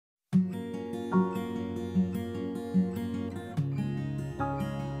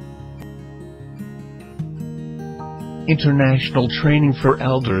International Training for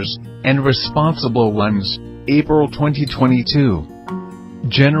Elders and Responsible Ones, April 2022.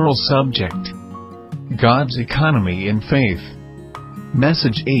 General Subject: God's Economy in Faith.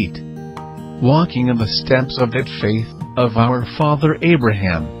 Message 8. Walking in the Steps of that Faith of our Father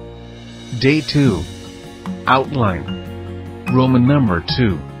Abraham. Day 2. Outline. Roman number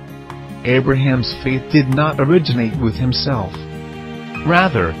 2. Abraham's faith did not originate with himself.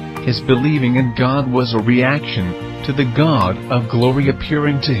 Rather, his believing in God was a reaction to the God of glory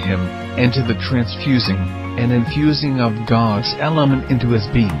appearing to him, and to the transfusing and infusing of God's element into his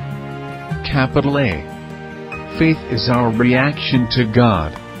being. Capital A. Faith is our reaction to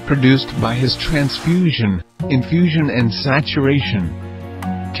God, produced by his transfusion, infusion and saturation.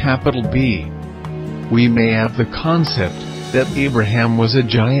 Capital B. We may have the concept that Abraham was a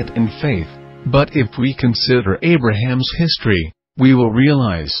giant in faith, but if we consider Abraham's history, we will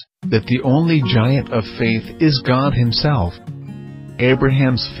realize that the only giant of faith is God himself.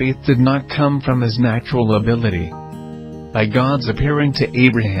 Abraham's faith did not come from his natural ability. By God's appearing to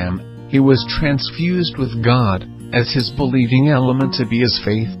Abraham, he was transfused with God as his believing element to be his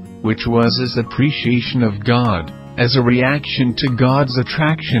faith, which was his appreciation of God, as a reaction to God's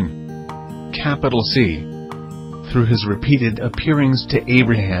attraction. Capital C. Through his repeated appearings to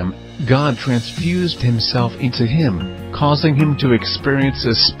Abraham, God transfused himself into him, causing him to experience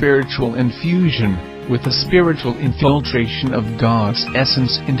a spiritual infusion, with a spiritual infiltration of God's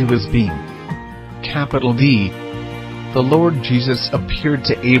essence into his being. Capital D. The Lord Jesus appeared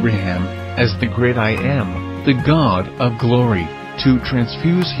to Abraham as the great I Am, the God of glory, to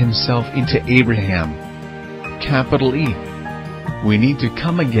transfuse himself into Abraham. Capital E. We need to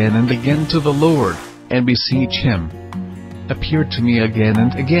come again and again to the Lord, and beseech him. Appear to me again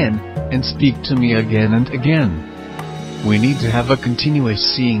and speak to me again and again. We need to have a continuous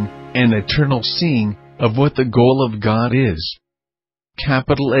seeing, an eternal seeing, of what the goal of God is.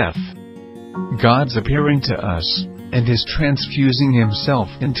 Capital F. God's appearing to us, and his transfusing himself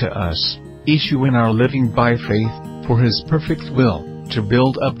into us, issue in our living by faith, for his perfect will, to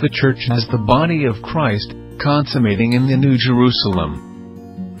build up the church as the body of Christ, consummating in the New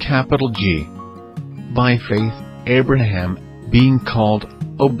Jerusalem. Capital G. By faith, Abraham, being called,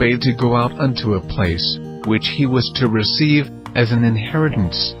 obeyed to go out unto a place, which he was to receive, as an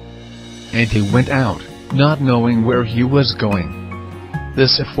inheritance. And he went out, not knowing where he was going.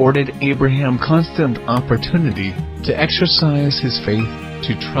 This afforded Abraham constant opportunity to exercise his faith,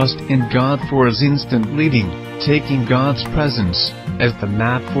 to trust in God for his instant leading, taking God's presence as the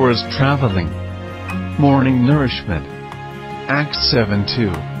map for his traveling. Morning nourishment. Acts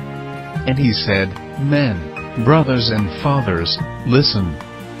 7:2. And he said, Men, brothers and fathers, listen.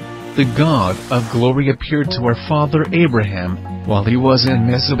 The God of glory appeared to our father Abraham, while he was in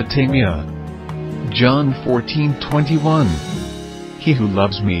Mesopotamia. John 14:21. He who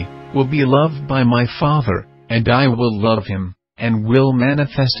loves me, will be loved by my Father, and I will love him, and will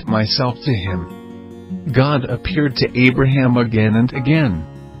manifest myself to him. God appeared to Abraham again and again.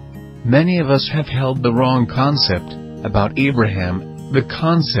 Many of us have held the wrong concept about Abraham, the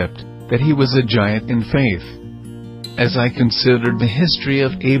concept that he was a giant in faith. As I considered the history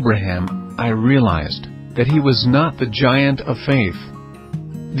of Abraham, I realized that he was not the giant of faith.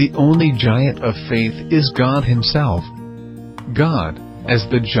 The only giant of faith is God himself. God, as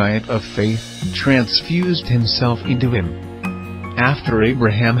the giant of faith, transfused himself into him. After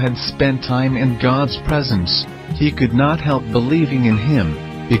Abraham had spent time in God's presence, he could not help believing in him,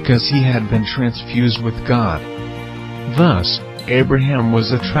 because he had been transfused with God. Thus, Abraham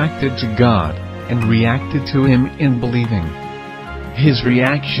was attracted to God, and reacted to him in believing. His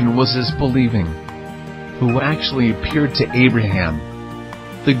reaction was his believing. Who actually appeared to Abraham?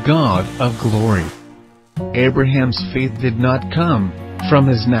 The God of glory. Abraham's faith did not come from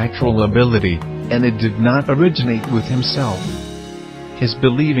his natural ability, and it did not originate with himself. His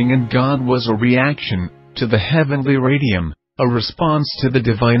believing in God was a reaction to the heavenly radium, a response to the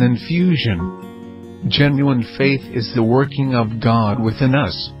divine infusion. Genuine faith is the working of God within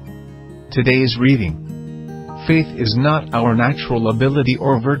us. Today's reading. Faith is not our natural ability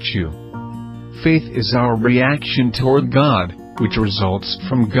or virtue. Faith is our reaction toward God, which results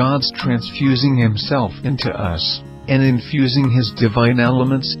from God's transfusing himself into us, and infusing his divine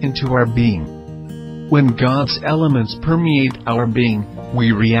elements into our being. When God's elements permeate our being,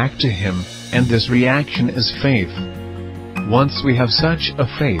 we react to him, and this reaction is faith. Once we have such a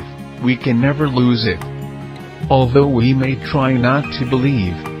faith, we can never lose it. Although we may try not to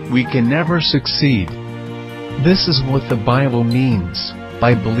believe, we can never succeed. This is what the Bible means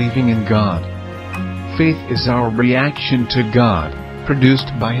by believing in God. Faith is our reaction to God,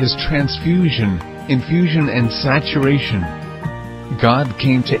 produced by his transfusion, infusion and saturation. God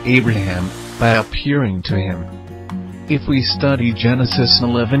came to Abraham by appearing to him. If we study Genesis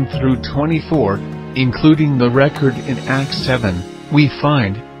 11 through 24, including the record in Acts 7, we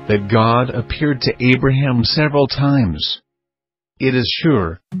find that God appeared to Abraham several times. It is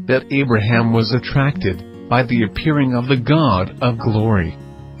sure that Abraham was attracted by the appearing of the God of glory.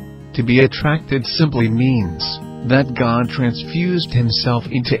 To be attracted simply means that God transfused himself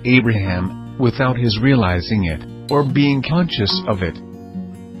into Abraham without his realizing it, or being conscious of it.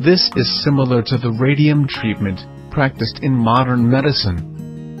 This is similar to the radium treatment practiced in modern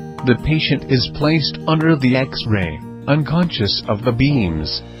medicine. The patient is placed under the X-ray, unconscious of the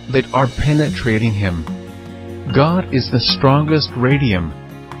beams that are penetrating him. God is the strongest radium.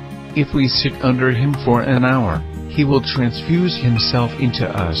 If we sit under him for an hour, he will transfuse himself into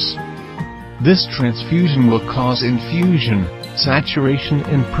us. This transfusion will cause infusion, saturation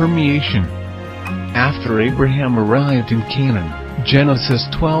and permeation. After Abraham arrived in Canaan, Genesis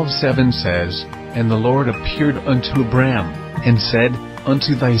 12:7 says, "And the Lord appeared unto Abram, and said,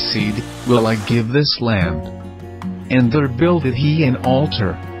 Unto thy seed will I give this land. And there builded he an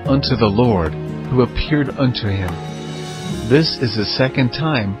altar unto the Lord, who appeared unto him." This is the second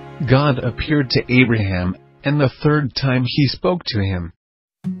time God appeared to Abraham, and the third time he spoke to him.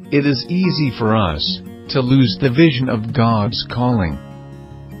 It is easy for us to lose the vision of God's calling.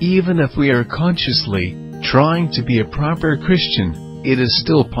 Even if we are consciously trying to be a proper Christian, it is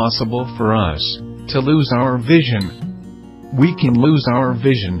still possible for us to lose our vision. We can lose our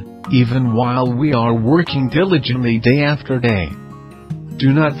vision even while we are working diligently day after day.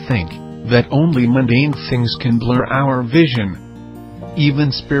 Do not think that only mundane things can blur our vision.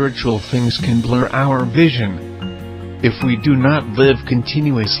 Even spiritual things can blur our vision. If we do not live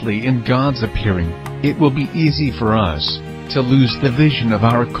continuously in God's appearing, it will be easy for us to lose the vision of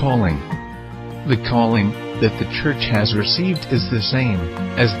our calling. The calling that the church has received is the same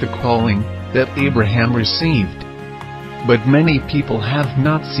as the calling that Abraham received. But many people have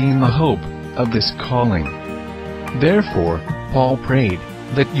not seen the hope of this calling. Therefore, Paul prayed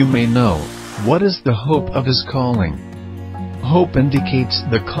that you may know what is the hope of his calling. Hope indicates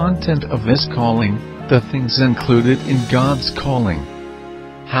the content of his calling, the things included in God's calling.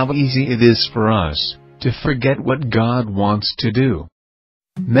 How easy it is for us to forget what God wants to do.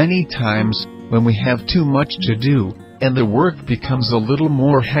 Many times, when we have too much to do, and the work becomes a little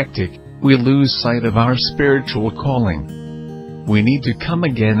more hectic, we lose sight of our spiritual calling. We need to come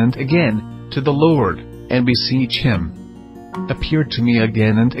again and again to the Lord, and beseech Him. Appear to me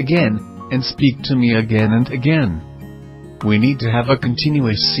again and again, and speak to me again and again. We need to have a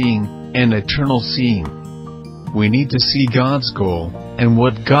continuous seeing, an eternal seeing. We need to see God's goal, and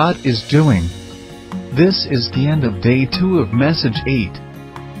what God is doing. This is the end of Day 2 of Message 8.